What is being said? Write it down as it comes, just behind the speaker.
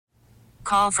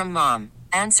call from mom.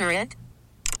 Answer it.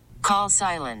 Call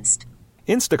silenced.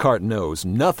 Instacart knows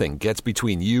nothing gets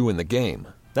between you and the game.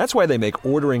 That's why they make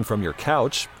ordering from your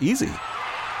couch easy.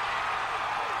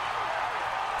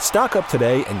 Stock up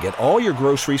today and get all your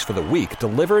groceries for the week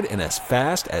delivered in as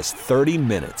fast as 30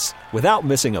 minutes without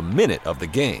missing a minute of the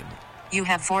game. You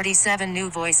have 47 new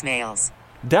voicemails.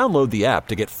 Download the app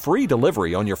to get free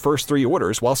delivery on your first 3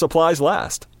 orders while supplies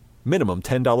last. Minimum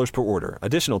 $10 per order.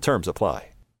 Additional terms apply.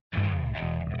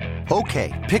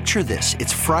 Okay, picture this.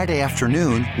 It's Friday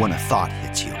afternoon when a thought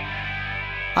hits you.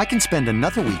 I can spend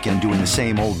another weekend doing the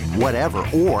same old whatever,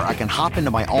 or I can hop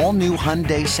into my all-new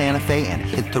Hyundai Santa Fe and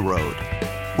hit the road.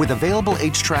 With available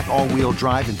H-Track all-wheel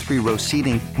drive and 3-row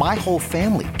seating, my whole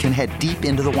family can head deep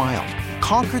into the wild.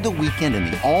 Conquer the weekend in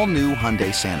the all-new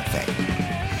Hyundai Santa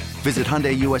Fe. Visit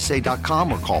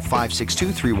HyundaiUSA.com or call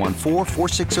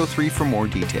 562-314-4603 for more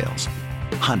details.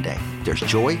 Hyundai, there's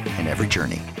joy in every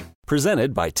journey.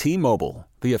 Presented by T-Mobile,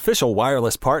 the official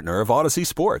wireless partner of Odyssey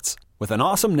Sports. With an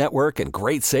awesome network and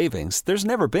great savings, there's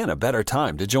never been a better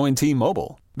time to join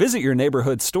T-Mobile. Visit your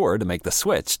neighborhood store to make the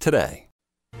switch today.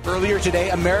 Earlier today,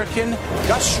 American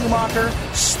Gus Schumacher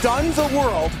stunned the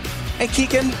world, and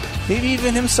Keegan, maybe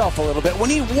even himself a little bit, when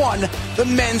he won the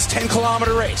men's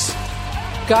 10-kilometer race.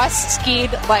 Gus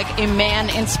skied like a man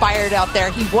inspired out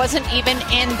there. He wasn't even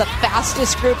in the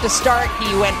fastest group to start.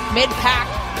 He went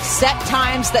mid-pack, set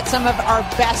times that some of our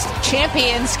best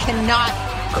champions could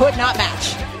not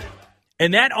match.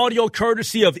 And that audio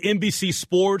courtesy of NBC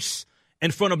Sports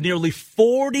in front of nearly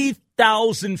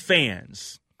 40,000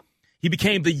 fans. He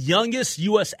became the youngest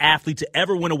U.S. athlete to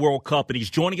ever win a World Cup, and he's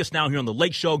joining us now here on the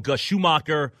Lake Show, Gus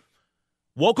Schumacher.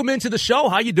 Welcome into the show.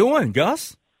 How you doing,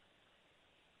 Gus?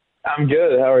 I'm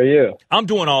good. How are you? I'm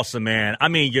doing awesome, man. I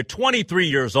mean, you're 23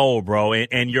 years old, bro,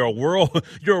 and you're a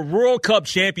World Cup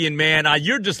champion, man.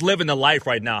 You're just living the life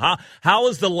right now. How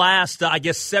has the last,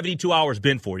 72 hours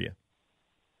been for you?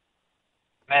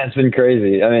 Man, it's been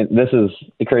crazy. I mean, this is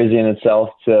crazy in itself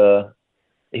to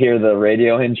hear the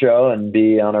radio intro and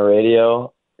be on a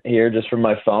radio here just from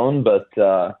my phone. But,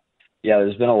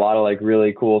 there's been a lot of,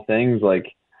 really cool things.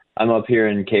 I'm up here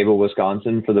in Cable,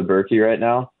 Wisconsin for the Berkey right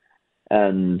now.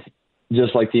 And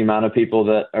just the amount of people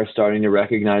that are starting to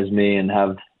recognize me and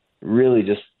have really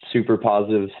just super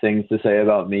positive things to say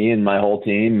about me and my whole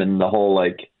team and the whole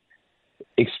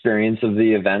experience of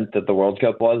the event that the World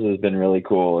Cup was has been really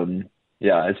cool. And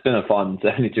yeah, it's been a fun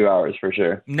 72 hours for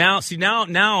sure. Now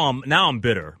I'm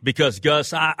bitter because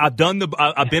Gus, I've been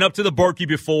up to the Berkey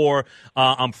before.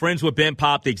 I'm friends with Ben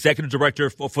Pop, the executive director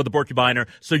for the Berkey Binder.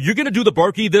 So you're going to do the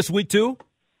Berkey this week too?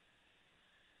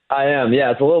 I am.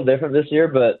 Yeah, it's a little different this year,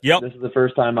 but Yep. This is the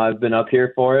first time I've been up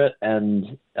here for it,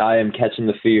 and I am catching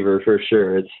the fever for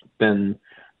sure. It's been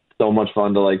so much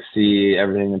fun to see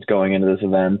everything that's going into this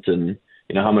event and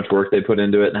how much work they put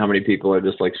into it and how many people are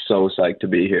just so psyched to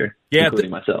be here,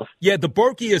 including myself. Yeah, the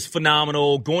Berkey is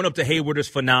phenomenal. Going up to Hayward is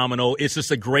phenomenal. It's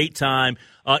just a great time.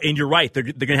 And you're right. They're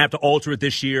going to have to alter it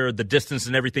this year, the distance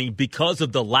and everything, because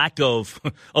of the lack of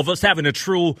us having a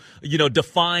true,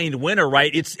 defined winter,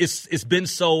 right? It's been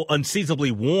so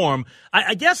unseasonably warm.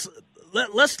 I guess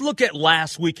let's look at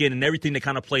last weekend and everything that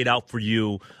kind of played out for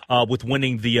you with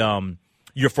winning the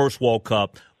your first World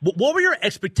Cup. What were your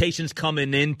expectations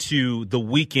coming into the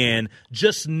weekend,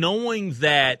 just knowing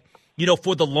that,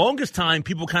 for the longest time,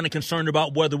 people were kind of concerned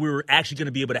about whether we were actually going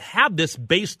to be able to have this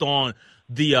based on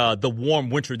the warm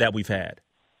winter that we've had?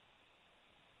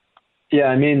 Yeah,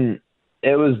 I mean,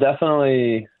 it was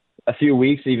definitely a few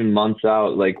weeks, even months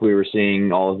out, we were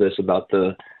seeing all of this about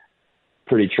the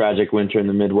pretty tragic winter in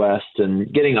the Midwest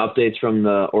and getting updates from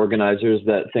the organizers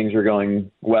that things were going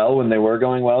well when they were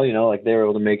going well, they were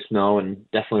able to make snow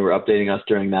and definitely were updating us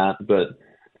during that. But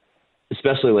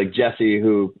especially Jesse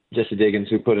Diggins,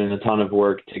 who put in a ton of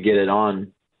work to get it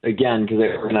on again, because they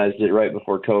organized it right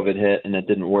before COVID hit and it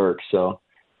didn't work. So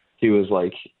he was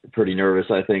pretty nervous,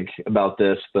 I think, about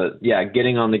this. But yeah,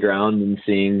 getting on the ground and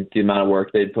seeing the amount of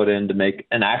work they'd put in to make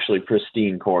an actually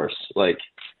pristine course,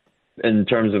 in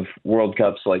terms of World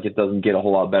Cups, it doesn't get a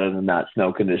whole lot better than that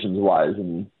snow conditions wise,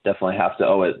 and definitely have to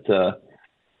owe it to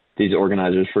these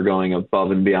organizers for going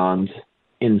above and beyond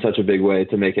in such a big way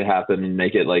to make it happen and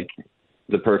make it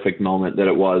the perfect moment that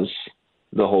it was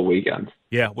the whole weekend.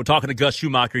 Yeah, we're talking to Gus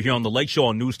Schumacher here on the Lake Show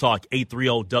on News Talk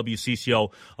 830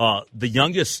 WCCO, the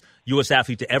youngest U.S.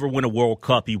 athlete to ever win a World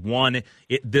Cup. He won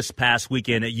it this past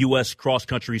weekend at U.S.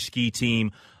 cross-country ski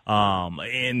team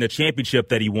in the championship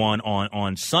that he won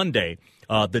on Sunday.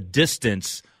 The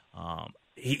distance,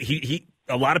 he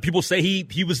a lot of people say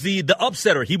he was the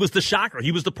upsetter. He was the shocker.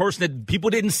 He was the person that people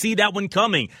didn't see that one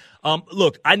coming.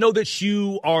 Look, I know that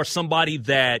you are somebody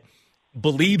that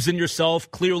believes in yourself,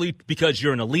 clearly because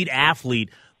you're an elite athlete.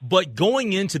 But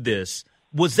going into this,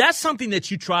 was that something that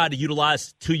you tried to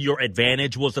utilize to your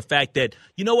advantage, was the fact that,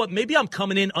 you know what, maybe I'm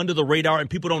coming in under the radar and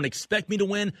people don't expect me to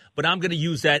win, but I'm going to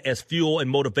use that as fuel and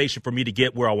motivation for me to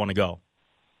get where I want to go?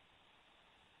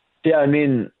 Yeah, I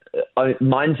mean,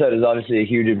 mindset is obviously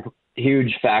a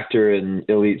huge factor in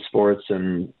elite sports.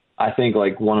 And I think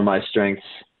like one of my strengths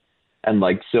and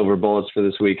like silver bullets for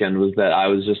this weekend was that I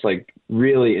was just like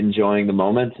really enjoying the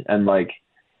moment and like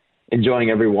enjoying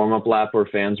every warm-up lap where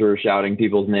fans were shouting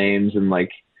people's names, and like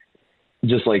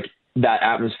just like that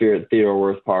atmosphere at Theodore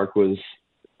Wirth Park was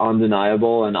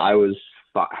undeniable. And I was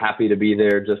happy to be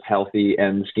there, just healthy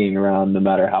and skiing around no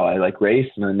matter how I like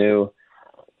raced. And I knew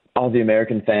all the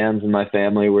American fans and my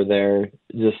family were there,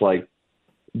 just like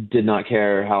did not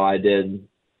care how I did.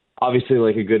 Obviously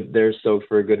like they're stoked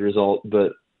for a good result,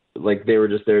 but like they were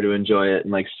just there to enjoy it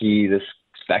and like see this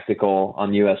spectacle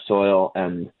on U.S. soil.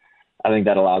 And I think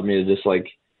that allowed me to just like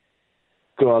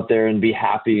go out there and be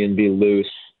happy and be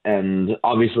loose. And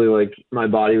obviously like my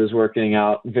body was working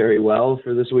out very well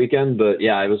for this weekend, but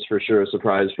yeah, it was for sure a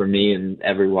surprise for me and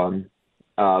everyone.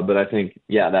 But I think,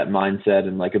 yeah, that mindset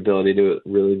and like ability to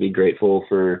really be grateful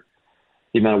for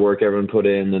the amount of work everyone put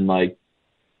in and like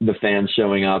the fans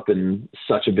showing up in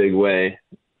such a big way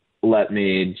let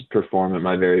me perform at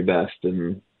my very best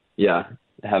and yeah,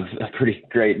 have a pretty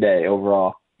great day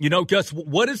overall. You know, Gus,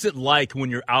 what is it like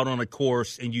when you're out on a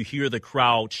course and you hear the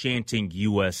crowd chanting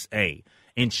USA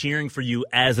and cheering for you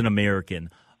as an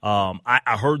American?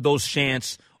 I heard those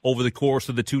chants over the course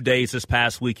of the 2 days this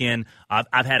past weekend.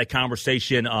 I've had a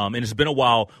conversation, and it's been a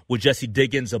while, with Jessie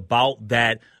Diggins about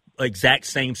that exact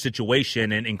same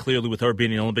situation, and clearly with her being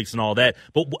in the Olympics and all that.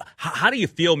 But how do you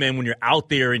feel, man, when you're out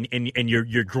there and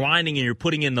you're grinding and you're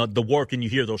putting in the work and you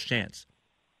hear those chants?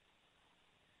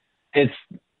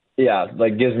 Yeah,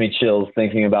 like gives me chills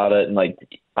thinking about it. And like,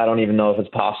 I don't even know if it's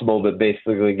possible, but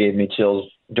basically gave me chills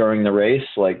during the race.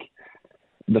 Like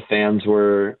the fans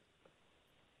were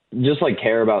just like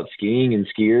care about skiing and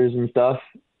skiers and stuff.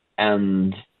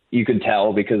 And you could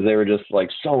tell because they were just like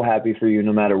so happy for you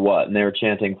no matter what. And they were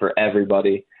chanting for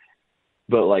everybody.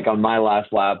 But like on my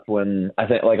last lap, when I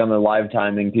think like on the live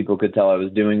timing, people could tell I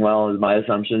was doing well is my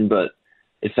assumption, but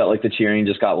it felt like the cheering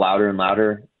just got louder and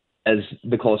louder as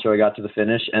the closer I got to the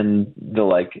finish. And the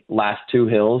like last two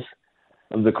hills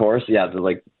of the course, yeah, the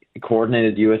like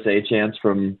coordinated USA chants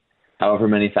from however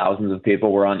many thousands of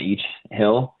people were on each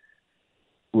hill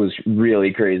was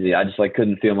really crazy. I just like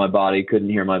couldn't feel my body, couldn't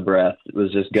hear my breath. It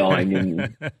was just going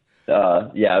and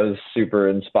yeah, it was super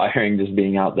inspiring just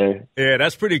being out there. Yeah,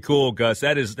 that's pretty cool, Gus.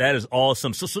 That is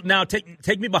awesome. So now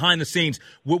take me behind the scenes.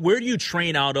 Where do you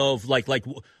train out of?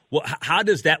 How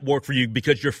does that work for you?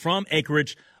 Because you're from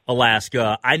Anchorage,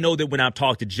 Alaska. I know that when I've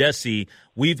talked to Jessie,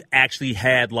 we've actually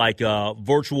had like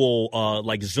virtual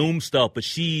like Zoom stuff, but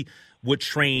she would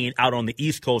train out on the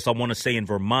East Coast, I want to say in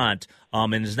Vermont,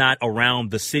 and is not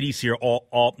around the cities here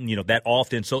all that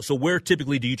often. So where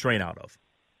typically do you train out of?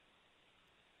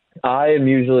 I am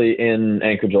usually in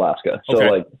Anchorage, Alaska. So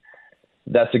like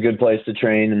that's a good place to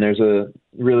train, and there's a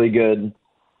really good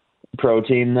pro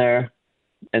team there.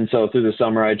 And so through the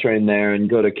summer I train there and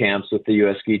go to camps with the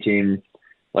US ski team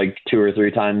like 2 or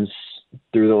 3 times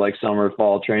through the like summer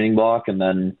fall training block. And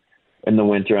then in the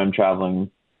winter I'm traveling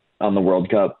on the World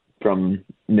Cup from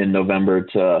mid-November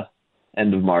to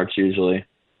end of March usually.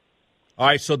 All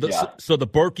right, so the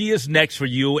Berkey is next for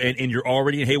you, and you're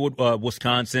already in Hayward,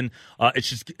 Wisconsin.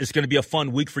 It's going to be a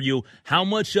fun week for you. How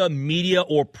much media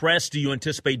or press do you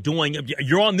anticipate doing?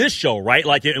 You're on this show, right?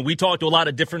 Like, and we talk to a lot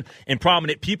of different and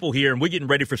prominent people here, and we're getting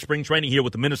ready for spring training here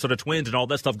with the Minnesota Twins and all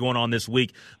that stuff going on this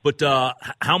week. But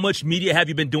how much media have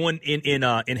you been doing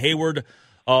in Hayward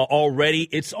already?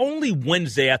 It's only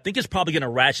Wednesday. I think it's probably going to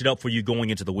ratchet up for you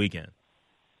going into the weekend.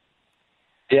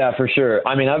 Yeah, for sure.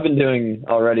 I mean, I've been doing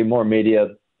already more media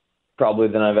probably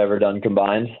than I've ever done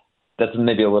combined. That's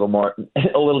maybe a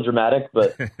little dramatic,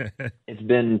 but it's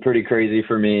been pretty crazy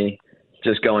for me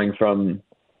just going from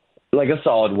like a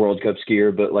solid World Cup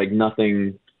skier, but like not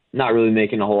really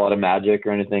making a whole lot of magic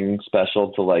or anything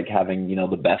special to like having,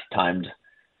 the best timed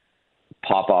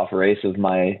pop off race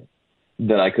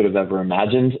that I could have ever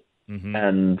imagined. Mm-hmm.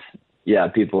 And yeah,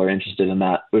 people are interested in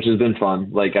that, which has been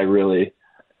fun. Like I really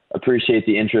appreciate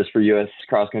the interest for U.S.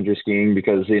 cross-country skiing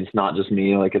because it's not just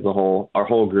me, like as a whole, our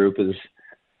whole group is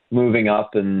moving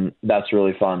up and that's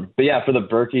really fun. But yeah, for the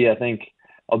Berkey, I think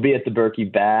I'll be at the Berkey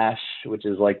Bash, which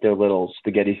is like their little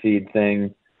spaghetti feed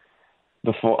thing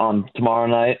tomorrow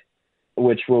night,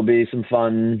 which will be some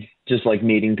fun, just like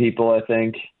meeting people, I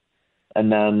think.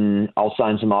 And then I'll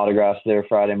sign some autographs there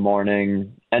Friday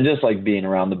morning. And just like being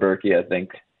around the Berkey, I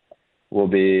think will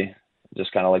be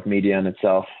just kind of like media in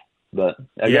itself. But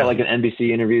I got like an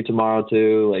NBC interview tomorrow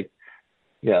too. Like,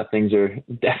 yeah, things are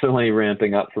definitely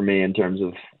ramping up for me in terms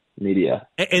of media.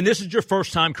 And this is your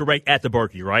first time, correct, at the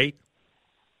Berkey, right?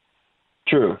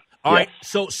 True. All right.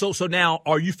 So now,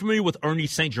 are you familiar with Ernie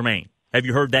St. Germain? Have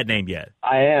you heard that name yet?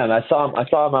 I am. I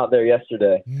saw him out there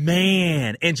yesterday.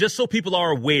 Man, and just so people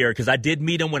are aware, because I did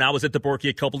meet him when I was at the Berkey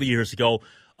a couple of years ago.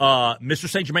 Mr.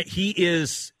 St. Germain,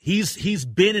 he's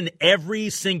been in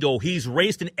he's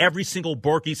raced in every single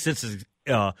Berkey since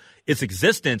its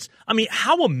existence. I mean,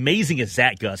 how amazing is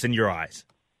that, Gus, in your eyes?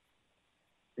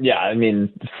 Yeah, I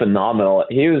mean, phenomenal.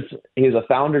 He was a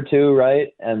founder too,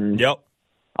 right? And yep.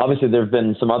 Obviously, there have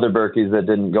been some other Berkeys that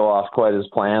didn't go off quite as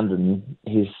planned, and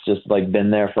he's just like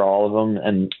been there for all of them.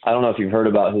 And I don't know if you've heard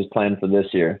about his plan for this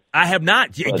year. I have not.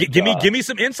 But, give me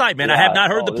some insight, man. Yeah, I have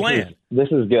not heard the plan. This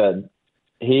is good.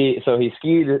 He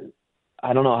skied.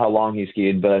 I don't know how long he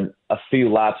skied, but a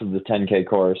few laps of the 10K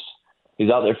course.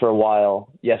 He's out there for a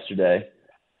while yesterday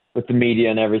with the media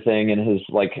and everything, and his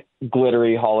like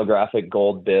glittery holographic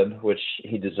gold bib, which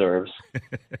he deserves.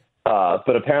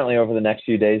 But apparently over the next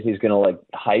few days, he's going to like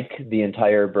hike the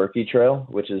entire Berkey Trail,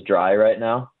 which is dry right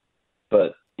now.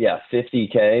 But yeah,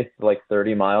 50K, like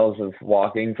 30 miles of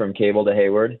walking from Cable to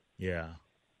Hayward. Yeah.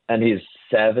 And he's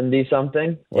 70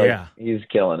 something. Like, yeah. He's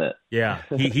killing it. Yeah.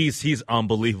 He's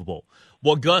unbelievable.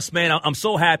 Well, Gus, man, I'm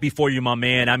so happy for you, my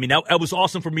man. I mean, that was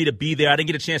awesome for me to be there. I didn't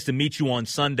get a chance to meet you on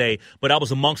Sunday, but I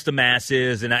was amongst the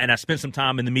masses, and I spent some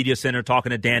time in the media center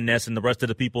talking to Dan Ness and the rest of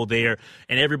the people there,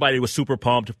 and everybody was super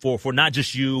pumped for not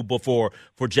just you, but for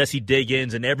Jesse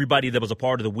Diggins and everybody that was a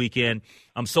part of the weekend.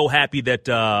 I'm so happy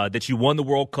that you won the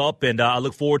World Cup, and I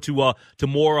look forward to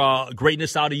more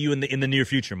greatness out of you in the near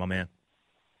future, my man.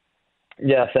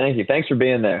 Yeah, thank you. Thanks for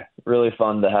being there. Really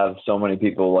fun to have so many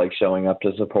people like showing up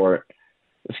to support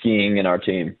skiing and our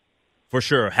team. For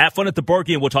sure. Have fun at the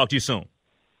Berkey, and we'll talk to you soon.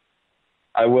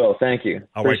 I will. Thank you.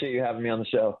 All Appreciate right. you having me on the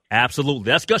show. Absolutely.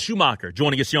 That's Gus Schumacher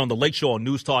joining us here on the Lake Show on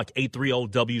News Talk 830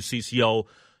 WCCO.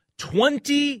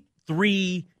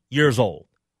 23 years old.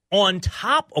 On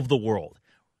top of the world.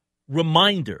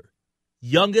 Reminder,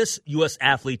 youngest U.S.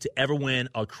 athlete to ever win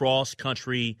a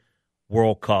cross-country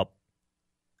World Cup.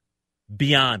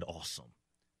 Beyond awesome.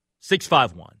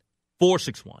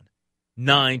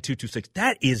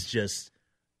 651-461-9226.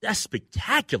 That's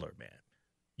spectacular, man.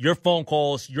 Your phone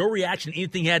calls, your reaction,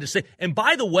 anything you had to say. And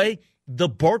by the way, the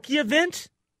Berkey event,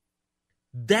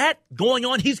 that going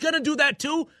on, he's going to do that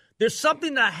too. There's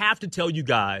something that I have to tell you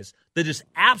guys that just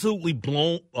absolutely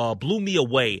blew me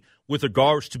away with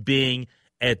regards to being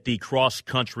at the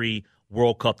cross-country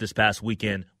World Cup this past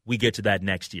weekend. We get to that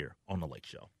next year on The Lake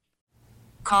Show.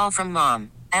 Call from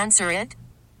mom. Answer it.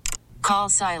 Call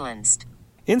silenced.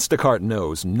 Instacart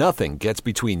knows nothing gets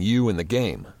between you and the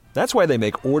game. That's why they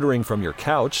make ordering from your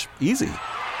couch easy.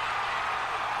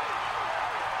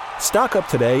 Stock up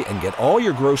today and get all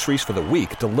your groceries for the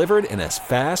week delivered in as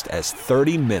fast as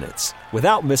 30 minutes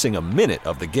without missing a minute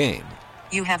of the game.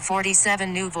 You have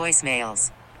 47 new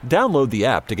voicemails. Download the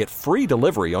app to get free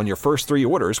delivery on your first 3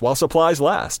 orders while supplies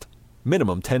last.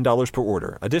 Minimum $10 per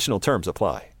order. Additional terms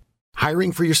apply.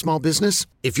 Hiring for your small business?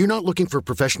 If you're not looking for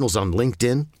professionals on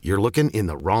LinkedIn, you're looking in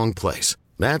the wrong place.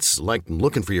 That's like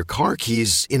looking for your car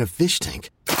keys in a fish tank.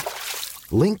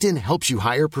 LinkedIn helps you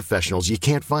hire professionals you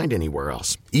can't find anywhere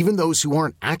else, even those who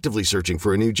aren't actively searching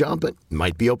for a new job but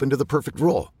might be open to the perfect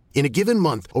role. In a given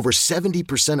month, over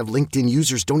 70% of LinkedIn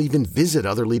users don't even visit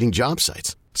other leading job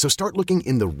sites. So start looking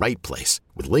in the right place.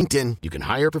 With LinkedIn, you can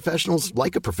hire professionals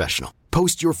like a professional.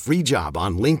 Post your free job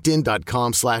on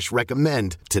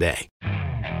linkedin.com/recommend today.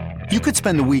 You could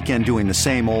spend the weekend doing the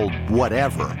same old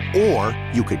whatever, or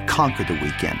you could conquer the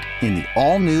weekend in the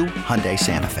all-new Hyundai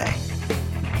Santa Fe.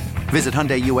 Visit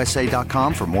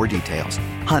HyundaiUSA.com for more details.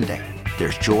 Hyundai,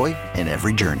 there's joy in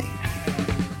every journey.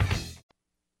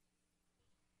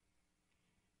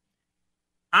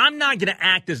 I'm not going to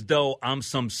act as though I'm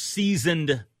some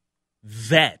seasoned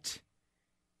vet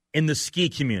in the ski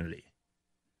community.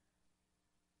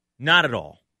 Not at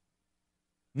all.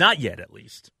 Not yet, at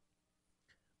least.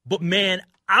 But, man,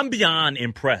 I'm beyond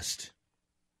impressed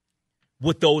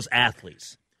with those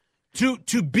athletes. To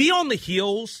be on the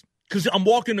heels, because I'm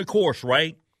walking the course,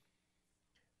 right?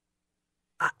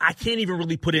 I can't even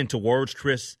really put into words,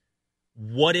 Chris,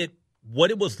 what it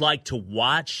was like to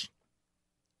watch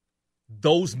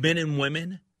those men and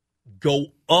women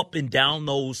go up and down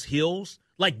those hills.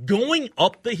 Like going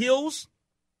up the hills,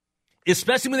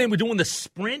 especially when they were doing the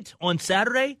sprint on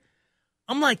Saturday,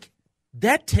 I'm like,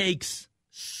 that takes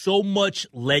so much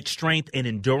leg strength and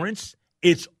endurance.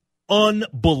 It's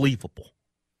unbelievable.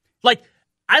 Like,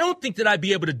 I don't think that I'd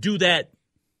be able to do that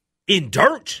in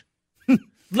dirt,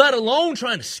 let alone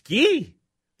trying to ski.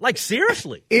 Like,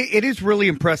 seriously. It is really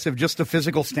impressive, just the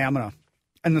physical stamina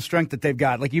and the strength that they've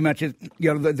got. Like you mentioned,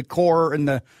 the core and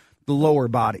the lower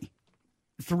body.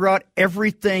 Throughout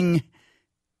everything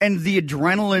and the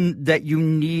adrenaline that you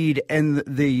need and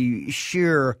the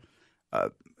sheer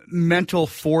mental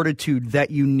fortitude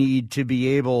that you need to be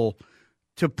able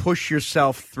to push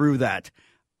yourself through that.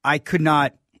 I could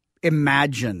not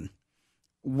imagine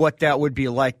what that would be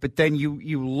like. But then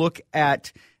you look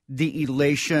at the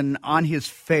elation on his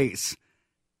face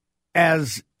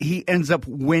as he ends up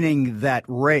winning that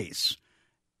race.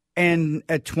 And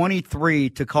at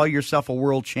 23, to call yourself a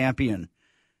world champion.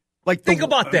 Like, think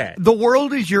about that. The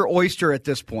world is your oyster at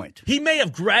this point. He may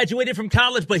have graduated from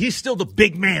college, but he's still the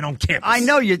big man on campus. I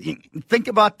know. You think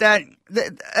about that.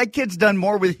 That kid's done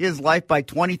more with his life by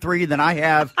 23 than I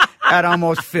have at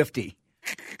almost 50.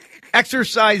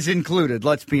 Exercise included,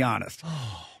 let's be honest.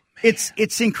 Oh, man.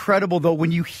 It's incredible, though,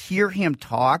 when you hear him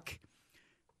talk,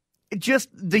 just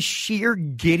the sheer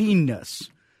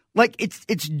giddiness. Like,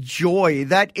 it's joy.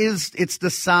 It's the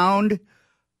sound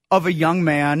of a young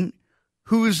man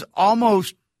who's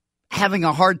almost having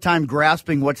a hard time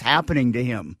grasping what's happening to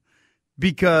him,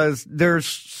 because there's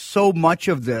so much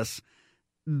of this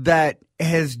that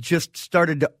has just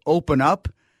started to open up.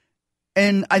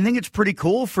 And I think it's pretty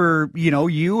cool for,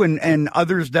 you and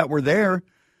others that were there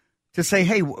to say,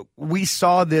 hey, we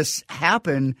saw this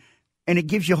happen, and it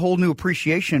gives you a whole new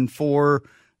appreciation for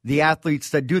the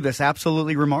athletes that do this.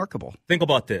 Absolutely remarkable. Think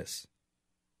about this.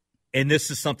 And this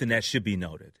is something that should be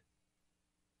noted.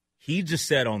 He just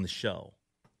said on the show,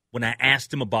 when I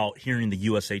asked him about hearing the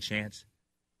USA chants,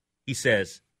 he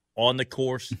says, on the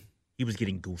course, he was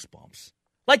getting goosebumps.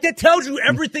 Like, that tells you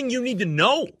everything you need to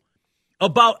know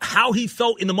about how he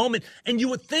felt in the moment. And you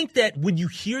would think that when you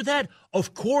hear that,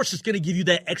 of course, it's going to give you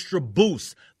that extra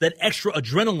boost, that extra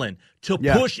adrenaline to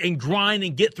push and grind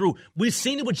and get through. We've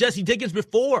seen it with Jessie Diggins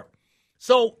before.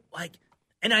 So,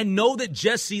 and I know that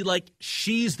Jessie,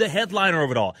 she's the headliner of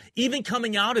it all. Even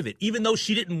coming out of it, even though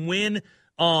she didn't win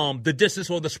the distance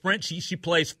or the sprint, she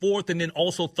plays fourth and then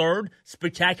also third.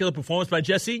 Spectacular performance by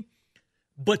Jessie.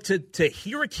 But to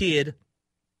hear a kid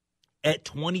at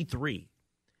 23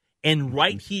 and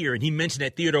right here, and he mentioned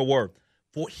that Theodore Worth,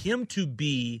 for him to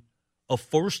be a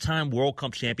first-time World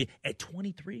Cup champion at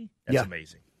 23, that's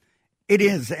amazing. It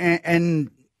is.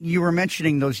 And you were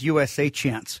mentioning those USA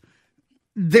chants.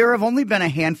 There have only been a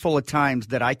handful of times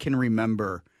that I can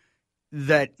remember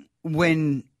that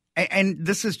when, and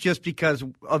this is just because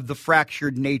of the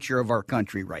fractured nature of our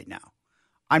country right now.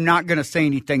 I'm not going to say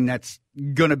anything that's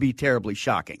going to be terribly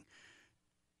shocking.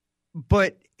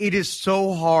 But it is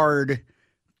so hard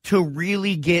to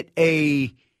really get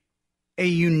a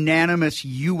unanimous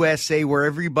USA where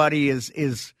everybody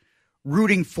is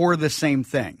rooting for the same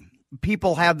thing.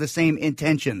 People have the same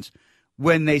intentions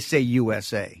when they say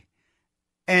USA.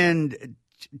 And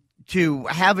to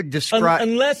have it described,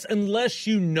 unless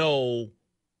you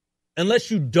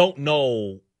don't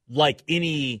know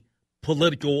any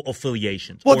political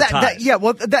affiliations or ties.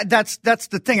 That's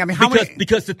the thing. I mean,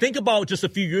 because to think about just a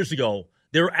few years ago,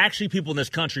 there were actually people in this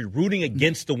country rooting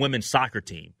against the women's soccer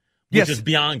team, which is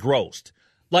beyond gross.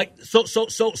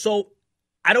 So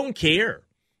I don't care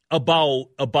about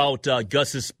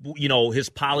Gus's his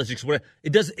politics. Whatever.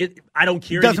 I don't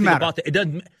care anything about that. It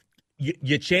doesn't.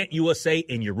 You chant USA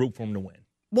and you root for them to win.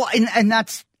 Well, and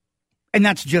that's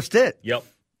just it. Yep.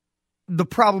 The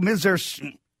problem is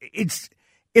it's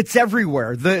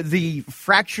everywhere. The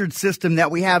fractured system that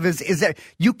we have is that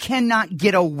you cannot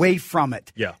get away from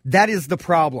it. Yeah. That is the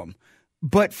problem.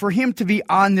 But for him to be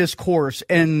on this course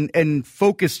and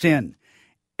focused in,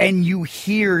 and you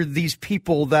hear these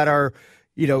people that are,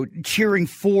 cheering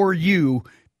for you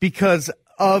because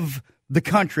of the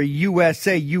country,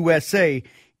 USA,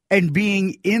 and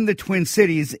being in the Twin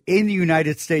Cities in the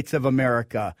United States of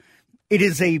America,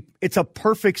 it's a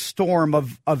perfect storm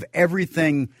of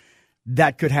everything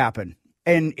that could happen.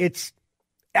 And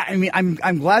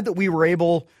I'm glad that we were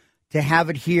able to have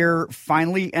it here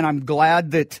finally, and I'm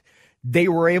glad that they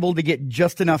were able to get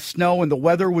just enough snow and the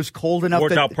weather was cold enough.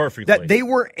 Worked out perfectly. That they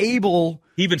were able.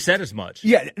 He even said as much.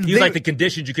 Yeah. He's like, the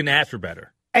conditions you couldn't ask for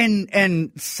better.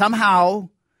 And somehow,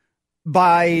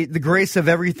 by the grace of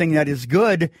everything that is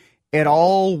good, it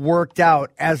all worked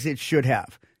out as it should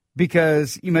have.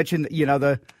 Because you mentioned,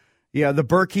 the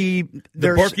Berkey. The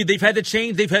Berkey, they've had to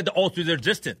change. They've had to alter their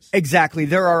distance. Exactly.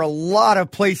 There are a lot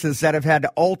of places that have had to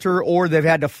alter or they've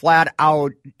had to flat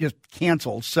out just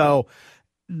cancel. So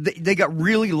they got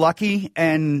really lucky,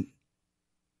 and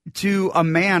to a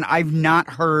man I've not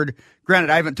heard, granted,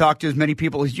 I haven't talked to as many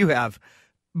people as you have,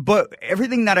 but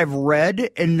everything that I've read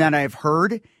and that I've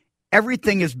heard,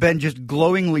 everything has been just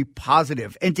glowingly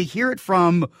positive. And to hear it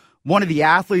from one of the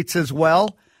athletes as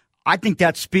well, I think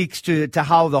that speaks to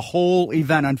how the whole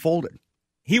event unfolded.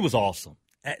 He was awesome.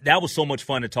 That was so much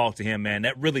fun to talk to him, man.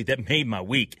 That made my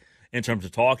week in terms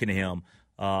of talking to him.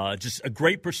 Just a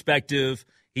great perspective.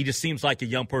 He just seems like a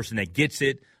young person that gets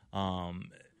it. A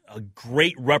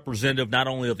great representative not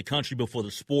only of the country but for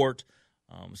the sport.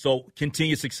 So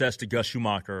continued success to Gus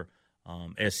Schumacher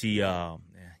as he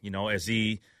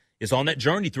is on that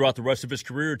journey throughout the rest of his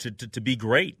career to be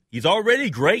great. He's already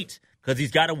great because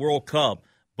he's got a World Cup.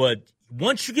 But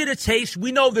once you get a taste,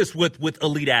 we know this with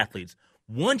elite athletes.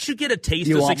 Once you get a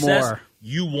taste of success, more.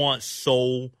 You want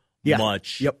so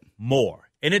much more.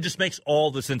 And it just makes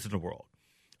all the sense in the world.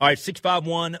 All right,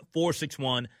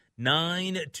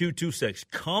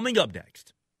 651-461-9226. Coming up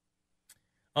next,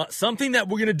 something that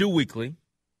we're going to do weekly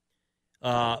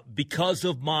because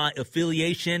of my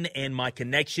affiliation and my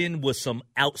connection with some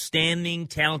outstanding,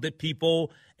 talented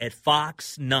people at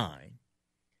Fox 9.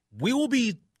 We will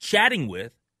be chatting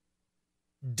with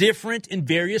different and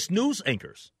various news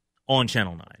anchors on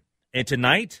Channel 9. And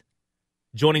tonight,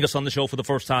 joining us on the show for the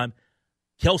first time,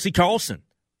 Kelsey Carlson,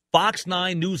 Fox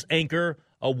 9 news anchor.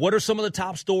 What are some of the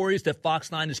top stories that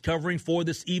Fox 9 is covering for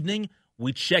this evening?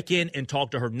 We check in and talk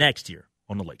to her next year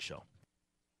on The Lake Show.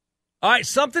 All right,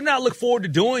 something that I look forward to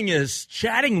doing is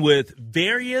chatting with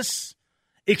various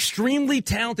extremely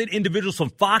talented individuals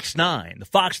from Fox 9, the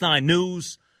Fox 9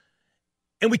 News.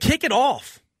 And we kick it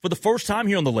off for the first time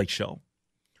here on The Lake Show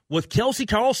with Kelsey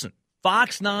Carlson,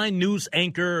 Fox 9 news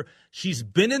anchor. She's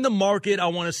been in the market, I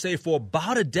want to say, for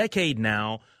about a decade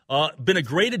now. Been a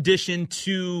great addition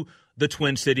to the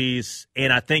Twin Cities,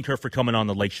 and I thank her for coming on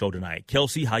the Lake Show tonight.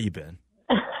 Kelsey, how you been?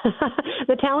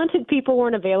 The talented people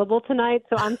weren't available tonight,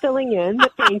 so I'm filling in.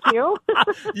 Thank you.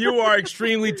 You are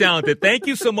extremely talented. Thank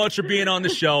you so much for being on the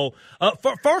show.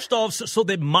 First off, so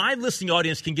that my listening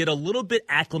audience can get a little bit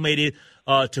acclimated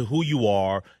to who you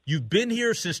are, you've been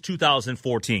here since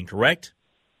 2014, correct?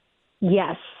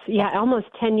 Yes. Yeah, almost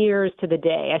 10 years to the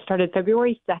day. I started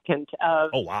February 2nd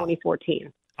of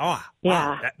 2014. Oh, yeah.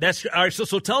 Wow. That's all right.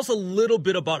 So tell us a little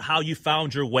bit about how you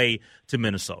found your way to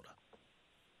Minnesota.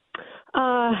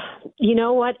 You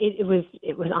know what? It was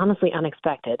honestly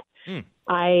unexpected.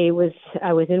 I was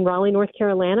in Raleigh, North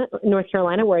Carolina,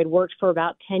 where I'd worked for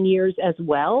about 10 years as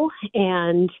well,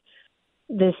 and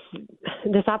this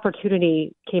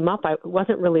opportunity came up. I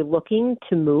wasn't really looking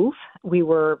to move. We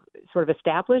were sort of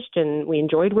established, and we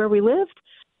enjoyed where we lived.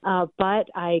 But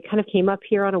I kind of came up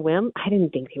here on a whim. I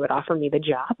didn't think they would offer me the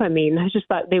job. I mean, I just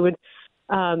thought they would.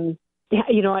 I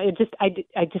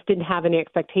just didn't have any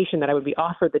expectation that I would be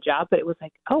offered the job. But it was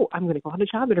like, oh, I'm going to go on a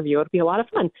job interview. It'll be a lot of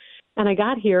fun. And I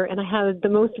got here, and I had the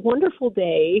most wonderful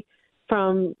day.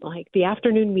 From like the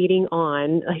afternoon meeting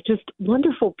on, like just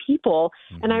wonderful people.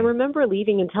 Mm-hmm. And I remember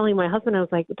leaving and telling my husband, I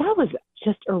was like, that was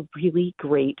just a really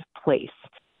great place.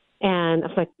 And I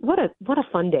was like, what a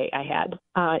fun day I had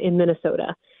in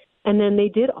Minnesota. And then they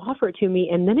did offer it to me,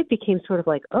 and then it became sort of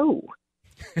like, oh,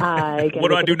 what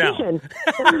do I do now?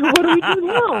 What do we do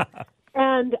now?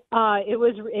 And it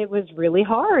was really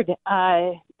hard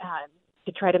to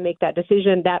try to make that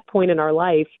decision, that point in our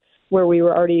life where we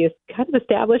were already kind of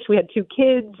established. We had 2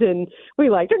 kids, and we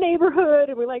liked our neighborhood,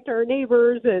 and we liked our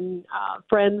neighbors and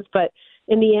friends. But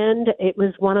in the end, it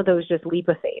was one of those just leap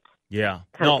of faith. Yeah.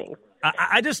 Kind of things.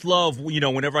 I just love,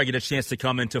 whenever I get a chance to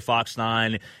come into Fox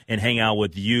 9 and hang out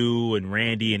with you and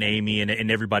Randy and Amy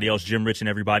and everybody else, Jim Rich and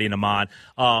everybody in Ahmad.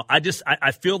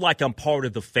 I feel like I'm part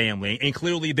of the family. And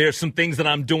clearly there's some things that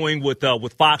I'm doing with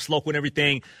Fox Local and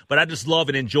everything, but I just love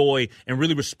and enjoy and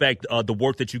really respect the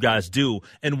work that you guys do.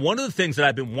 And one of the things that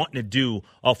I've been wanting to do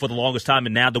for the longest time,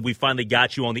 and now that we finally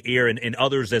got you on the air and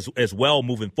others as well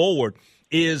moving forward,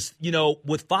 is,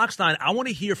 with Fox 9, I want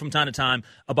to hear from time to time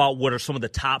about what are some of the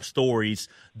top stories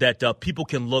that people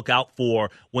can look out for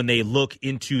when they look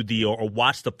into or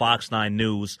watch the Fox 9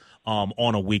 news on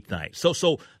a weeknight.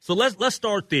 So let's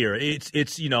start there.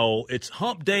 It's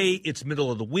hump day. It's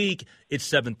middle of the week. It's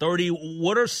 7:30.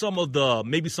 What are some of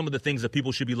the things that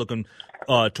people should be looking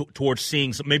towards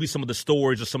seeing? Maybe some of the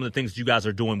stories or some of the things that you guys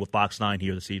are doing with Fox 9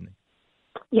 here this evening.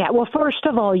 Yeah, well, first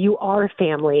of all, you are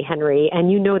family, Henry,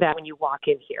 and you know that when you walk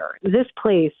in here. This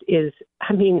place it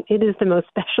is the most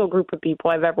special group of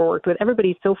people I've ever worked with.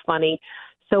 Everybody's so funny,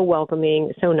 so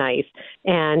welcoming, so nice.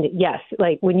 And yes,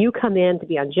 like when you come in to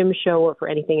be on Jim's show or for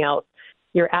anything else,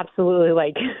 you're absolutely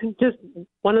like just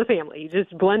one of the family. You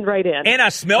just blend right in. And I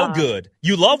smell good.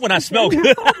 You love when I smell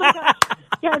good. Oh my God.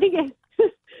 Yeah, I think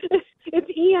it's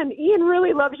Ian. Ian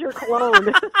really loves your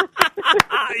cologne.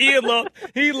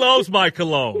 He loves my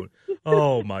cologne.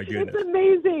 Oh, my goodness. It's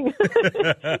amazing.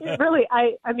 Really,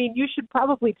 I mean, you should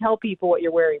probably tell people what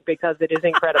you're wearing because it is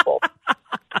incredible.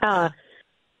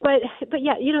 But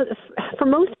yeah, for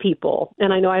most people,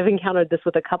 and I know I've encountered this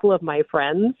with a couple of my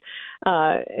friends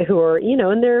who are,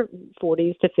 in their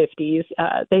 40s to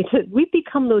 50s, we've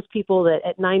become those people that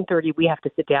at 9:30 we have to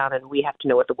sit down and we have to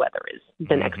know what the weather is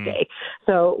the next day.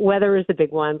 So weather is the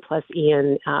big one. Plus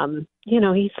Ian,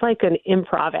 he's like an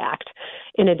improv act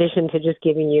in addition to just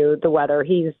giving you the weather.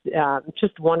 He's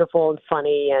just wonderful and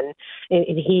funny, and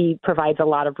he provides a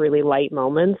lot of really light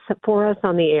moments for us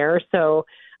on the air. So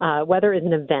weather is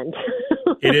an event.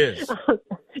 It is.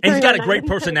 And he's got a great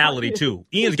personality, too.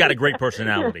 Ian's got a great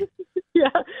personality. Yeah.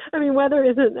 I mean, weather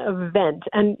is an event.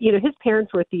 And, his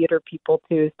parents were theater people,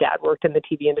 too. His dad worked in the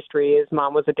TV industry. His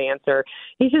mom was a dancer.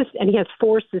 And he has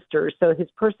 4 sisters. So his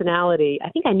personality, I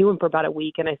think I knew him for about a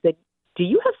week. And I said, do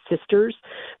you have sisters?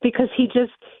 Because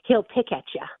he'll pick at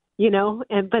you.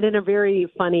 But in a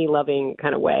very funny, loving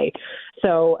kind of way.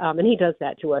 So, and he does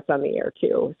that to us on the air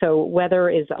too. So weather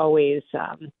is always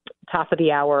top of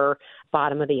the hour,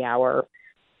 bottom of the hour.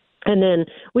 And then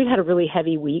we've had a really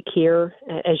heavy week here,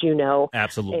 as you know.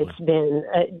 Absolutely.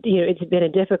 It's been a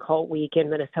difficult week in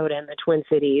Minnesota and the Twin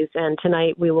Cities. And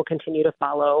tonight we will continue to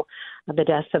follow the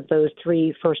deaths of those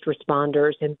 3 first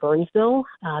responders in Burnsville.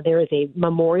 There is a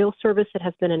memorial service that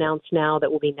has been announced now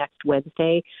that will be next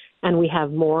Wednesday. And we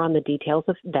have more on the details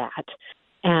of that.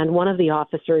 And one of the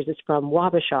officers is from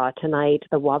Wabasha. Tonight,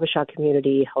 the Wabasha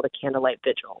community held a candlelight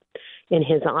vigil in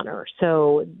his honor.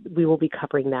 So we will be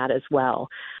covering that as well.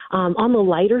 On the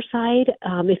lighter side,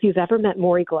 if you've ever met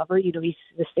Maury Glover, he's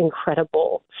this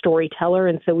incredible storyteller.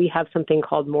 And so we have something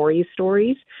called Maury's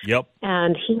Stories. Yep.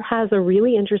 And he has a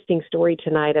really interesting story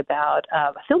tonight about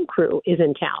a film crew is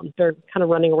in town. They're kind of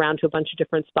running around to a bunch of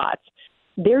different spots.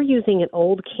 They're using an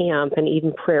old camp in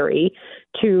Eden Prairie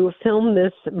to film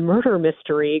this murder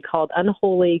mystery called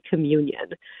Unholy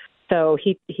Communion. So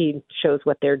he shows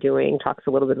what they're doing, talks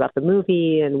a little bit about the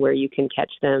movie and where you can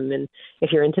catch them, and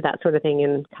if you're into that sort of thing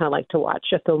and kind of like to watch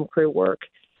a film crew work.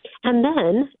 And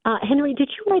then, Henry, did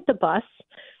you ride the bus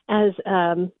as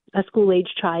a school-age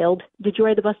child? Did you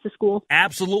ride the bus to school?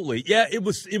 Absolutely. Yeah, it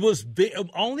was. I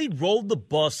only rode the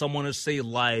bus, I want to say,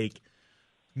 like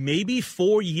maybe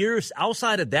 4 years.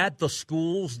 Outside of that, the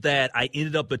schools that I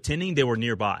ended up attending, they were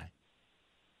nearby.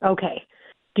 Okay.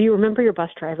 Do you remember your bus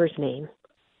driver's name?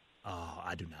 Oh,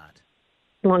 I do not.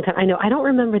 Long time. I know. I don't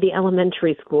remember the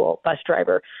elementary school bus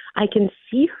driver. I can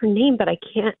see her name, but I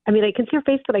can't. I mean, I can see her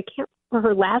face, but I can't remember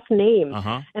her last name.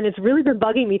 And it's really been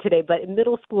bugging me today. But in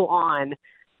middle school on,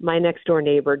 my next door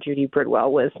neighbor, Judy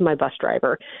Bridwell, was my bus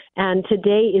driver. And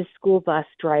today is School Bus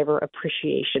Driver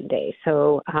Appreciation Day.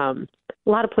 So a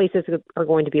lot of places are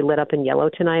going to be lit up in yellow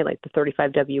tonight, like the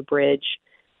 35W Bridge.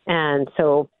 And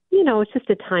so, it's just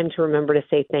a time to remember to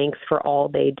say thanks for all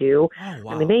they do. Oh,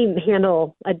 wow. I mean, they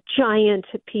handle a giant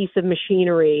piece of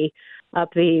machinery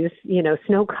up these,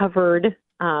 snow-covered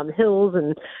hills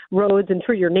and roads and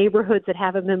through your neighborhoods that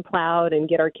haven't been plowed, and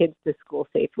get our kids to school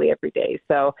safely every day.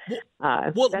 So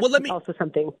that's also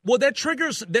something. Well, that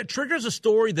triggers a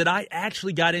story that I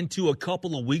actually got into a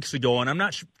couple of weeks ago, and I'm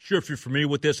not sure if you're familiar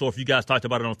with this or if you guys talked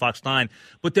about it on Fox 9,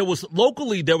 but there was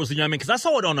a young man, because I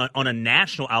saw it on a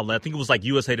national outlet. I think it was like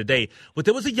USA Today, but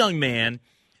there was a young man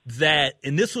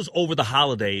and this was over the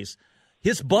holidays,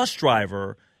 his bus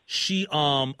driver, she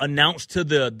announced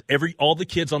to all the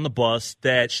kids on the bus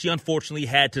that she unfortunately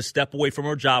had to step away from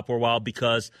her job for a while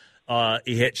because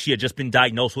she had just been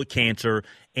diagnosed with cancer,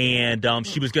 and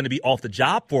she was going to be off the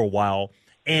job for a while.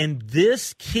 And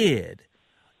this kid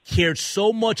cared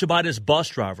so much about his bus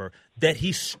driver that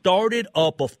he started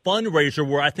up a fundraiser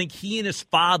where I think he and his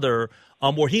father,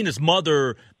 or he and his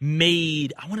mother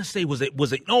made, I want to say, it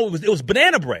was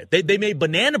banana bread. They made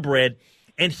banana bread.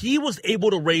 And he was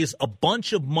able to raise a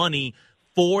bunch of money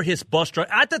for his bus driver.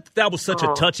 I thought that was such a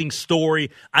touching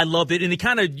story. I loved it. And it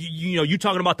kind of, you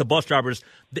talking about the bus drivers,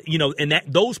 and that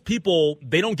those people,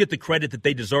 they don't get the credit that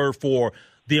they deserve for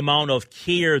the amount of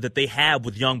care that they have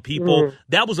with young people.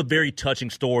 That was a very touching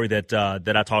story that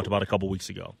I talked about a couple weeks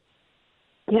ago.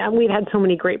 Yeah, we've had so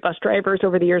many great bus drivers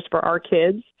over the years for our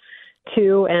kids,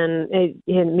 too. And,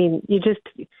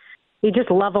 you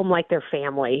just love them like they're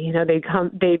family.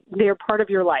 They're part of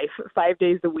your life 5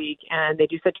 days a week, and they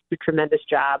do such a tremendous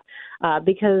job.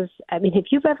 Because, if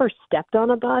you've ever stepped on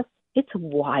a bus, it's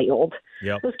wild.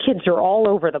 Yep. Those kids are all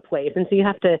over the place, and so you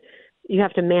have to you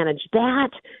have to manage that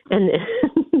and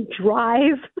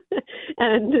drive.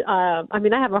 And I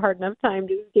mean, I have a hard enough time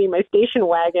just getting my station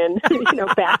wagon,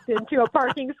 backed into a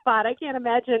parking spot. I can't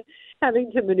imagine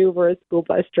having to maneuver a school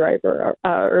bus driver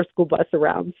or a school bus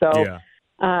around. So,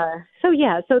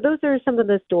 so those are some of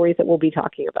the stories that we'll be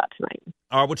talking about tonight.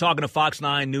 All right, we're talking to Fox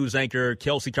 9 news anchor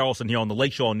Kelsey Carlson here on the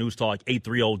Lake Show on News Talk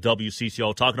 830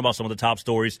 WCCO, talking about some of the top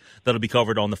stories that'll be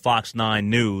covered on the Fox 9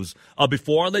 News.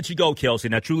 Before I let you go, Kelsey,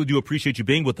 and I truly do appreciate you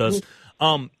being with us,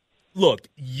 look,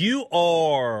 you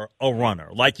are a runner.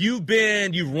 Like, you've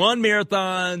run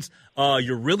marathons.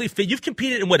 You're really fit. You've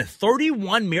competed in,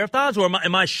 31 marathons? Or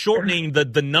am I shortening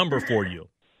the number for you?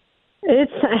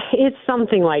 It's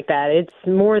something like that. It's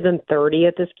more than 30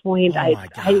 at this point. Oh, my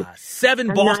God. 7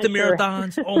 Boston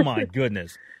marathons? Oh, my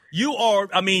goodness. You are,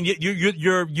 I mean,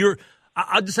 you're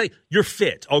I'll just say you're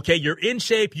fit, okay? You're in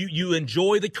shape. You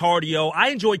enjoy the cardio. I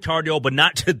enjoy cardio, but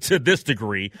not to this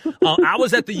degree. I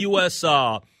was at the U.S.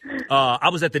 I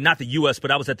was at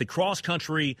the cross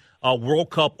country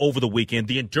World Cup over the weekend.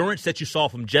 The endurance that you saw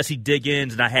from Jesse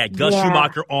Diggins, and I had Gus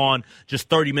Schumacher on just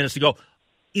 30 minutes ago.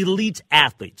 Elite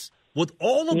athletes. With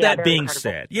all of that being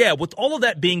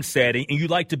said, and you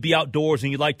like to be outdoors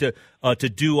and you like to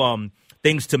do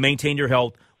things to maintain your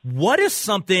health, what is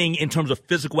something in terms of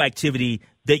physical activity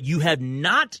that you have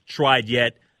not tried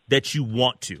yet that you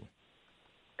want to?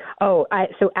 So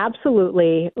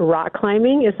absolutely, rock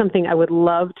climbing is something I would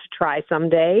love to try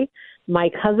someday. My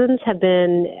cousins have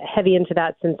been heavy into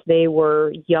that since they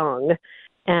were young,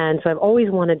 and so I've always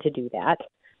wanted to do that.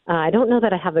 I don't know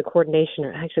that I have the coordination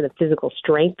or actually the physical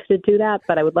strength to do that,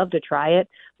 but I would love to try it.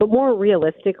 But more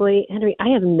realistically, Henry, I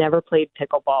have never played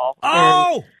pickleball.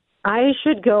 Oh! I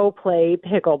should go play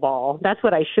pickleball. That's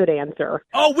what I should answer.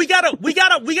 Oh, we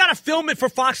gotta film it for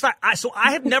Fox. So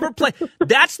I have never played.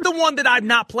 That's the one that I've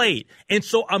not played. And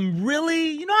so I'm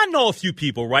really, I know a few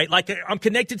people, right? Like, I'm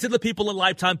connected to the people at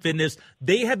Lifetime Fitness.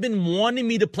 They have been wanting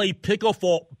me to play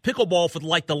pickleball for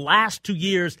like the last 2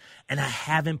 years, and I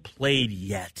haven't played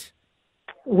yet.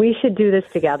 We should do this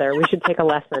together. We should take a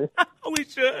lesson. We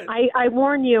should. I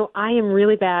warn you, I am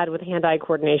really bad with hand-eye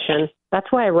coordination.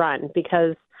 That's why I run,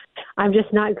 because I'm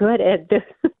just not good at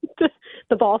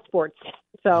the ball sports.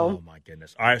 So. Oh my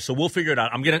goodness! All right, so we'll figure it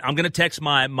out. I'm gonna text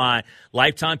my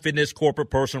Lifetime Fitness corporate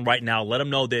person right now. Let them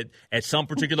know that at some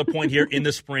particular point here in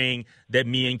the spring, that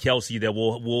me and Kelsey that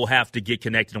we'll have to get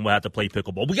connected and we'll have to play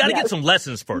pickleball. We got to get some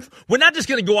lessons first. We're not just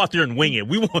gonna go out there and wing it.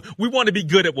 We want to be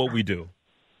good at what we do.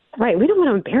 Right. We don't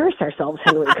want to embarrass ourselves,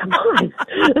 Henry. Come on.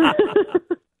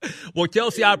 Well,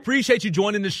 Kelsey, I appreciate you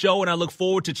joining the show, and I look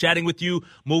forward to chatting with you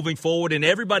moving forward. And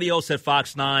everybody else at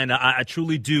Fox 9, I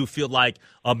truly do feel like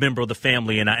a member of the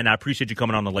family, and I appreciate you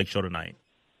coming on the Lake Show tonight.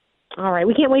 All right.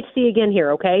 We can't wait to see you again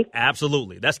here, okay?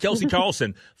 Absolutely. That's Kelsey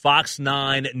Carlson, Fox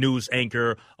 9 news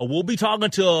anchor. We'll be talking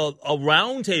to a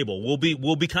round table.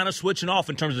 We'll be kind of switching off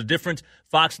in terms of different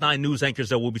Fox 9 news anchors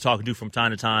that we'll be talking to from time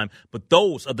to time. But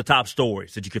those are the top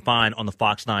stories that you can find on the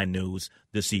Fox 9 News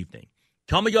this evening.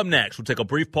 Coming up next, we'll take a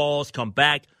brief pause, come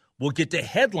back. We'll get to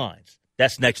headlines.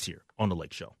 That's next here on The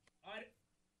Lake Show.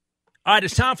 All right,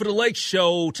 it's time for The Lake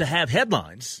Show to have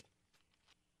headlines.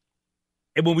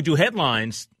 And when we do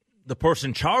headlines, the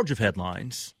person in charge of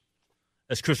headlines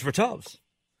is Christopher Tubbs.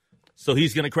 So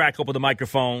he's going to crack open the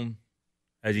microphone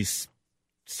as he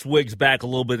swigs back a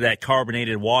little bit of that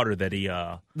carbonated water that he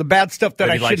the bad stuff that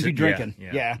I likes shouldn't be drinking.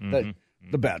 Yeah,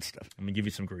 the bad stuff. I'm going to give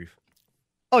you some grief.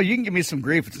 Oh, you can give me some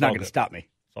grief. It's not going to stop me.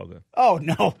 It's all good. Oh,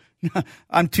 no.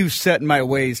 I'm too set in my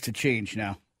ways to change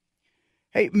now.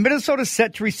 Hey, Minnesota's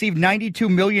set to receive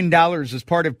 $92 million as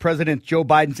part of President Joe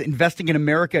Biden's Investing in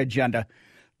America agenda.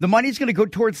 The money's going to go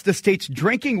towards the state's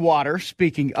drinking water,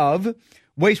 speaking of,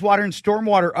 wastewater and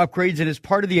stormwater upgrades, and is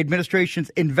part of the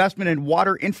administration's investment in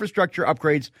water infrastructure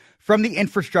upgrades from the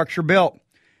infrastructure bill.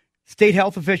 State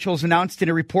health officials announced in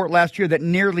a report last year that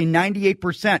nearly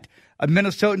 98% of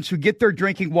Minnesotans who get their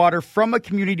drinking water from a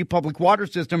community public water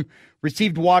system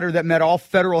received water that met all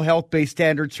federal health-based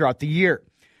standards throughout the year.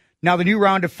 Now, the new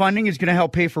round of funding is going to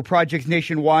help pay for projects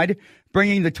nationwide,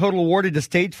 bringing the total awarded to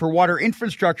states for water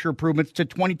infrastructure improvements to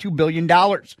 $22 billion.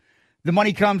 The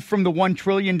money comes from the $1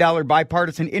 trillion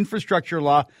bipartisan infrastructure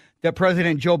law that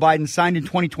President Joe Biden signed in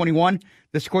 2021.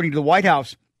 This, according to the White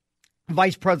House.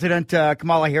 Vice President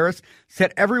Kamala Harris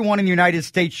said everyone in the United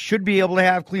States should be able to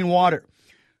have clean water.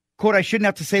 Quote, I shouldn't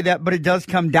have to say that, but it does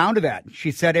come down to that.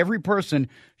 She said every person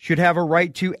should have a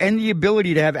right to and the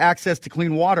ability to have access to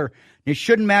clean water. It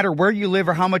shouldn't matter where you live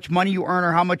or how much money you earn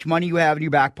or how much money you have in your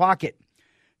back pocket.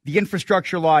 The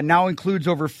infrastructure law now includes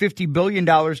over $50 billion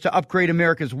to upgrade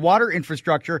America's water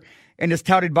infrastructure and is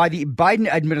touted by the Biden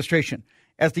administration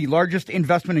as the largest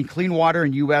investment in clean water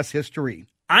in U.S. history.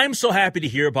 I'm so happy to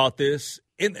hear about this.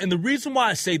 And the reason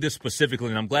why I say this specifically,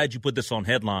 and I'm glad you put this on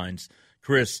headlines,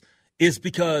 Chris, is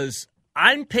because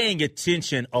I'm paying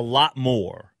attention a lot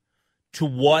more to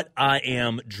what I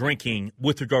am drinking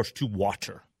with regards to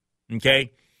water,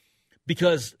 okay?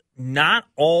 Because not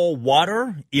all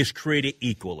water is created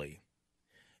equally.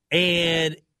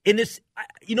 And it's,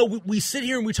 we sit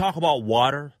here and we talk about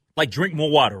water, like drink more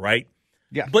water, right?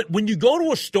 Yeah. But when you go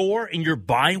to a store and you're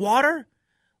buying water,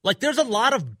 like there's a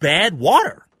lot of bad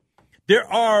water. There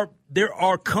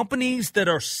are companies that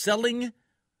are selling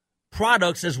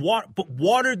products as water, but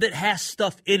water that has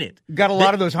stuff in it. Got a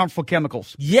lot of those harmful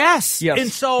chemicals. Yes. And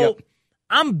so Yep.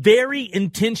 I'm very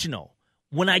intentional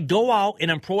when I go out and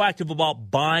I'm proactive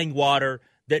about buying water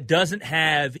that doesn't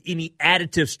have any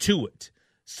additives to it.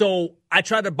 So I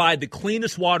try to buy the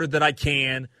cleanest water that I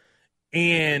can.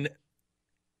 And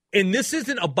this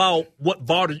isn't about what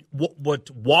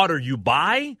water you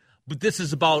buy, but this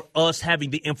is about us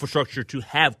having the infrastructure to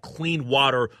have clean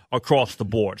water across the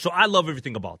board. So I love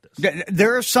everything about this.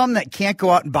 There are some that can't go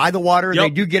out and buy the water. Yep. They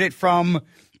do get it from,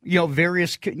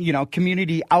 various,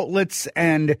 community outlets.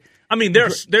 And I mean,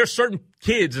 there's certain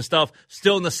kids and stuff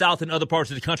still in the South and other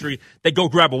parts of the country that go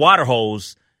grab a water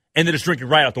hose and then just drink it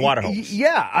right out the water hose.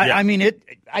 Yeah. I mean,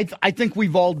 I think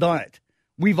we've all done it.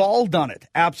 We've all done it.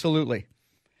 Absolutely.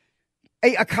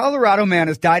 A Colorado man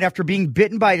has died after being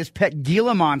bitten by his pet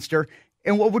Gila monster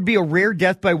in what would be a rare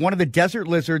death by one of the desert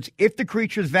lizards if the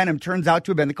creature's venom turns out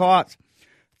to have been the cause.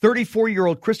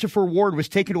 34-year-old Christopher Ward was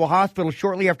taken to a hospital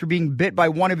shortly after being bit by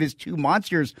one of his two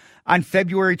monsters on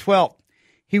February 12th.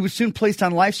 He was soon placed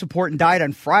on life support and died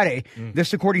on Friday.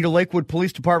 This according to Lakewood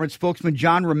Police Department spokesman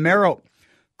John Romero.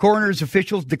 Coroner's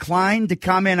officials declined to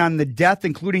comment on the death,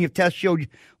 including if tests showed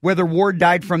whether Ward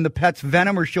died from the pet's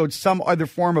venom or showed some other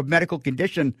form of medical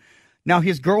condition. Now,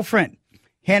 his girlfriend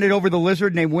handed over the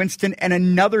lizard named Winston and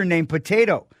another named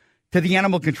Potato to the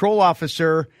animal control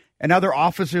officer and other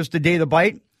officers the day of the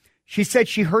bite. She said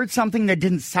she heard something that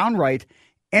didn't sound right,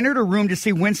 entered a room to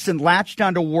see Winston latched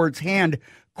onto Ward's hand.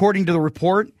 According to the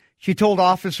report, she told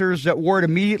officers that Ward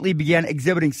immediately began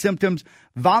exhibiting symptoms,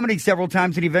 vomiting several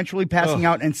times and eventually passing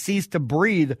out and ceased to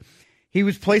breathe. He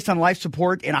was placed on life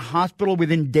support in a hospital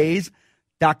within days.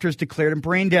 Doctors declared him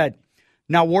brain dead.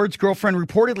 Now, Ward's girlfriend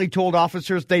reportedly told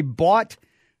officers they bought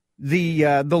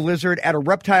the lizard at a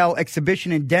reptile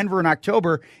exhibition in Denver in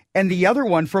October and the other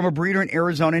one from a breeder in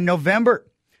Arizona in November.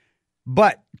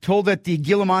 But told that the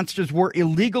Gila monsters were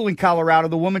illegal in Colorado,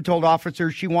 the woman told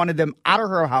officers she wanted them out of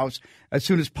her house as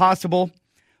soon as possible.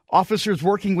 Officers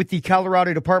working with the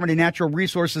Colorado Department of Natural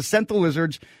Resources sent the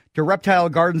lizards to reptile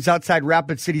gardens outside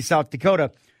Rapid City, South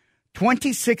Dakota.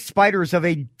 26 spiders of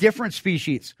a different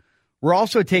species were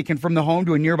also taken from the home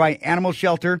to a nearby animal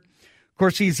shelter. Of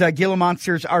course, these Gila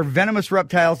monsters are venomous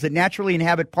reptiles that naturally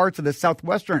inhabit parts of the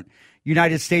southwestern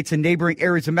United States and neighboring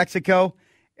areas of Mexico.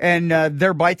 And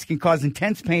their bites can cause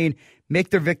intense pain,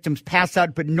 make their victims pass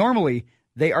out, but normally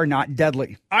they are not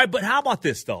deadly. All right, but how about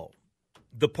this, though?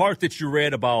 The part that you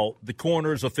read about the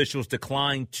coroner's officials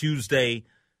declined Tuesday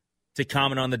to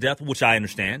comment on the death, which I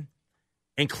understand,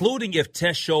 including if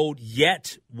tests showed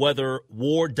yet whether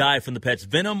Ward died from the pet's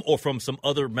venom or from some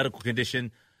other medical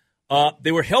condition.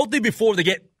 They were healthy before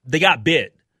they got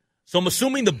bit. So I'm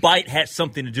assuming the bite had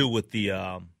something to do with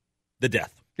the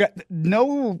death. Yeah,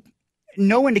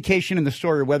 no indication in the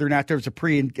story whether or not there was a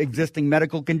pre-existing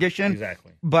medical condition.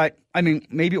 Exactly. But, I mean,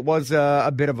 maybe it was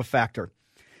a bit of a factor.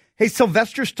 Hey,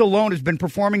 Sylvester Stallone has been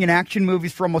performing in action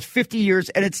movies for almost 50 years,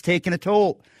 and it's taken a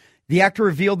toll. The actor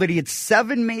revealed that he had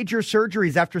 7 major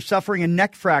surgeries after suffering a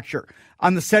neck fracture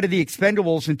on the set of The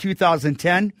Expendables in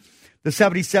 2010. The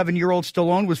 77-year-old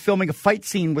Stallone was filming a fight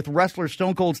scene with wrestler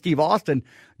Stone Cold Steve Austin,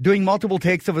 doing multiple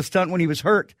takes of a stunt when he was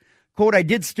hurt. Quote, I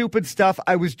did stupid stuff.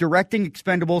 I was directing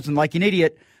Expendables, and like an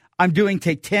idiot, I'm doing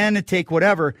take 10 and take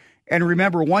whatever. And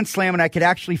remember, one slam, and I could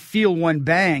actually feel one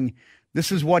bang.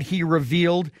 This is what he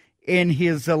revealed in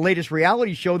his latest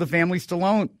reality show, The Family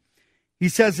Stallone. He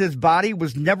says his body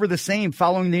was never the same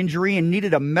following the injury and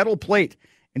needed a metal plate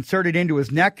inserted into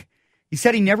his neck. He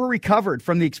said he never recovered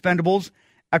from The Expendables.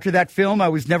 After that film, I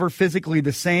was never physically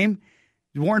the same.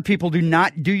 He warned people, do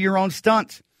not do your own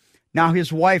stunts. Now,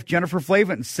 his wife, Jennifer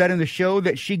Flavin, said in the show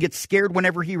that she gets scared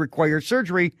whenever he requires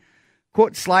surgery.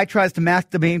 Quote, Sly tries to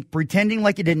mask the pain, pretending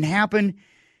like it didn't happen.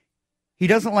 He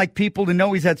doesn't like people to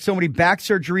know he's had so many back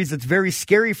surgeries. It's very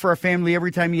scary for our family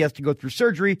every time he has to go through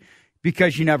surgery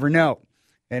because you never know.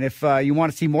 And if you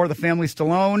want to see more of The Family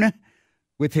Stallone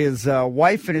with his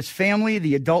wife and his family,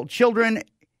 the adult children,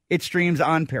 it streams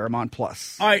on Paramount+. All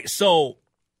right, so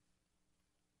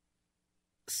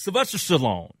Sylvester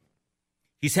Stallone,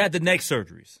 he's had the neck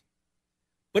surgeries.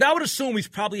 But I would assume he's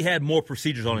probably had more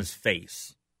procedures on his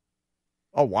face.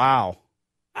 Oh, wow.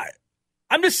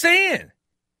 I'm just saying.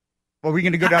 Are we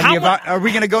going to go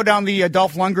down the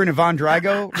Dolph Lundgren and Ivan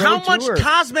Drago road How much too,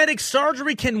 cosmetic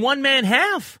surgery can one man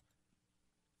have?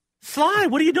 Sly,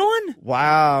 what are you doing?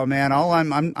 Wow, man! All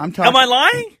I'm talking. Am I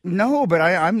lying? No, but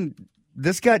I'm.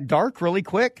 This got dark really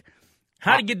quick.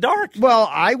 How'd it get dark? Well,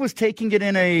 I was taking it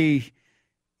in a.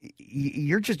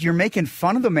 You're making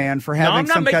fun of the man for having. No, I'm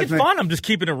not making cosmetic. fun. I'm just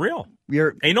keeping it real.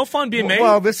 Ain't no fun being made.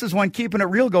 Well, this is when keeping it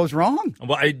real goes wrong.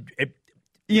 Well,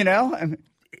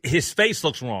 his face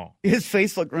looks wrong. His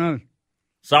face looked wrong.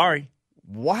 Sorry.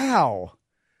 Wow.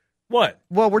 What?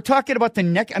 Well, we're talking about the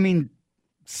neck. I mean,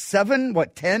 10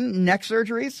 neck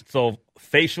surgeries? So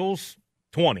facials,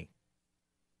 20.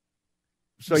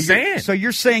 So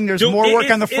you're saying there's more work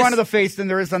on the front of the face than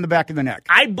there is on the back of the neck?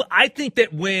 I think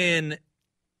that when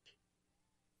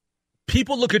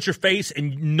people look at your face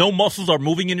and no muscles are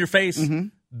moving in your face,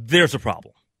 there's a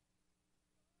problem.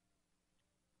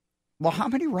 Well, how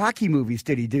many Rocky movies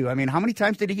did he do? I mean, how many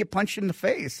times did he get punched in the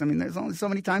face? I mean, there's only so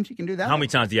many times you can do that. How many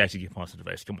times do you actually get punched in the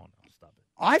face? Come on now, stop it.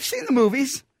 I've seen the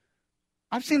movies.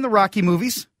 I've seen the Rocky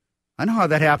movies. I know how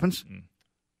that happens.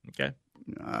 Okay.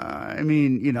 I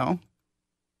mean, how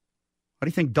do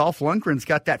you think Dolph Lundgren's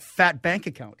got that fat bank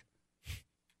account?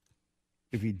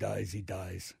 If he dies, he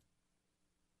dies.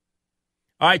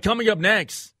 All right, coming up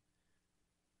next,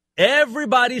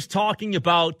 everybody's talking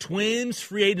about Twins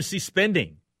free agency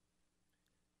spending.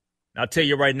 I'll tell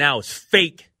you right now, it's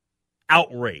fake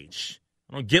outrage.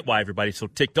 I don't get why everybody's so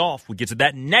ticked off. We'll get to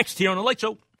that next here on The Late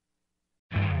Show.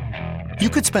 You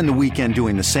could spend the weekend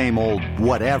doing the same old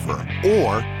whatever,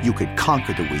 or you could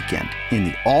conquer the weekend in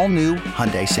the all-new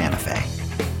Hyundai Santa Fe.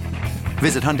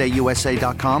 Visit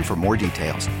HyundaiUSA.com for more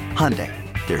details. Hyundai,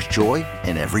 there's joy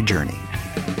in every journey.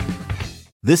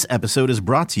 This episode is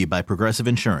brought to you by Progressive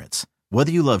Insurance.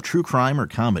 Whether you love true crime or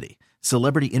comedy,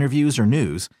 celebrity interviews or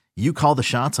news, you call the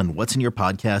shots on what's in your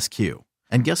podcast queue.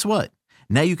 And guess what?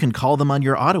 Now you can call them on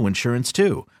your auto insurance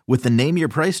too with the Name Your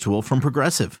Price tool from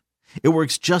Progressive. It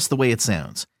works just the way it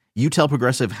sounds. You tell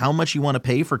Progressive how much you want to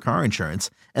pay for car insurance,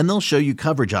 and they'll show you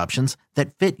coverage options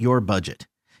that fit your budget.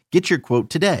 Get your quote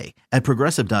today at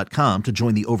Progressive.com to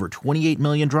join the over 28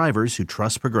 million drivers who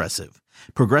trust Progressive.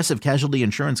 Progressive Casualty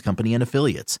Insurance Company and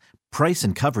Affiliates. Price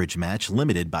and coverage match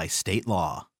limited by state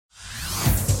law.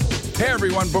 Hey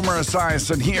everyone, Boomer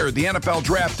Esiason here. The NFL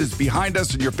Draft is behind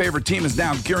us and your favorite team is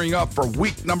now gearing up for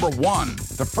week number 1.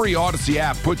 The free Odyssey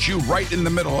app puts you right in the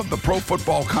middle of the pro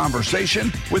football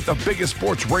conversation with the biggest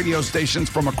sports radio stations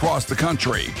from across the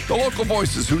country. The local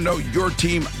voices who know your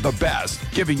team the best,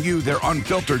 giving you their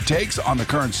unfiltered takes on the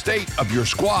current state of your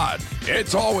squad.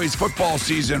 It's always football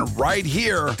season right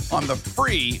here on the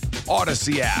free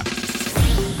Odyssey app.